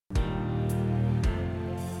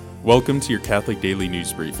Welcome to your Catholic Daily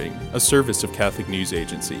News Briefing, a service of Catholic News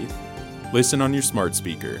Agency. Listen on your smart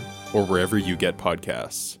speaker or wherever you get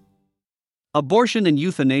podcasts. Abortion and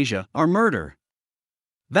euthanasia are murder.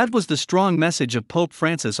 That was the strong message of Pope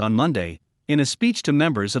Francis on Monday, in a speech to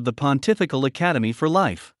members of the Pontifical Academy for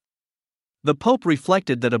Life. The Pope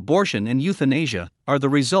reflected that abortion and euthanasia are the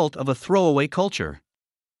result of a throwaway culture.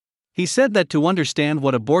 He said that to understand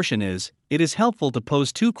what abortion is, it is helpful to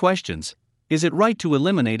pose two questions. Is it right to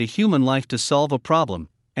eliminate a human life to solve a problem,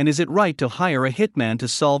 and is it right to hire a hitman to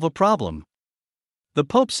solve a problem? The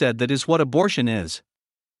Pope said that is what abortion is.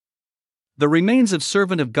 The remains of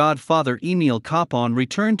servant of God Father Emil Kapaun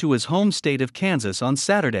returned to his home state of Kansas on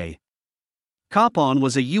Saturday. Kapaun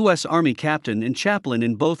was a U.S. Army captain and chaplain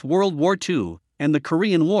in both World War II and the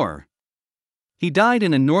Korean War. He died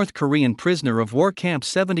in a North Korean prisoner of war camp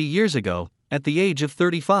 70 years ago, at the age of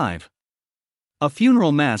 35. A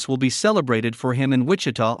funeral mass will be celebrated for him in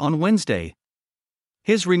Wichita on Wednesday.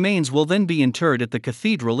 His remains will then be interred at the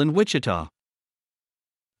cathedral in Wichita.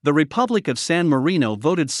 The Republic of San Marino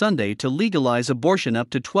voted Sunday to legalize abortion up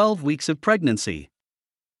to 12 weeks of pregnancy.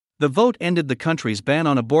 The vote ended the country's ban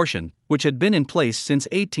on abortion, which had been in place since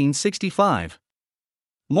 1865.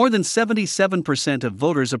 More than 77% of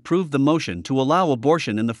voters approved the motion to allow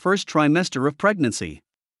abortion in the first trimester of pregnancy.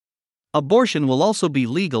 Abortion will also be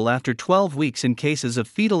legal after 12 weeks in cases of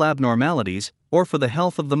fetal abnormalities or for the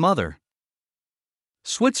health of the mother.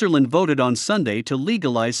 Switzerland voted on Sunday to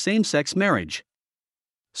legalize same-sex marriage.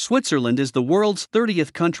 Switzerland is the world's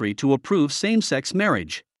 30th country to approve same-sex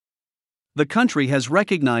marriage. The country has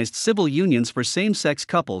recognized civil unions for same-sex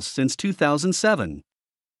couples since 2007.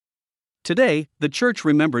 Today, the Church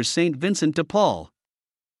remembers Saint Vincent de Paul.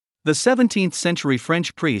 The 17th-century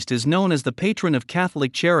French priest is known as the patron of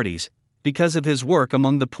Catholic charities because of his work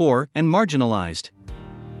among the poor and marginalized.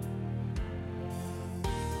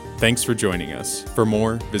 Thanks for joining us. For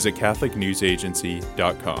more, visit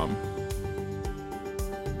CatholicNewsAgency.com.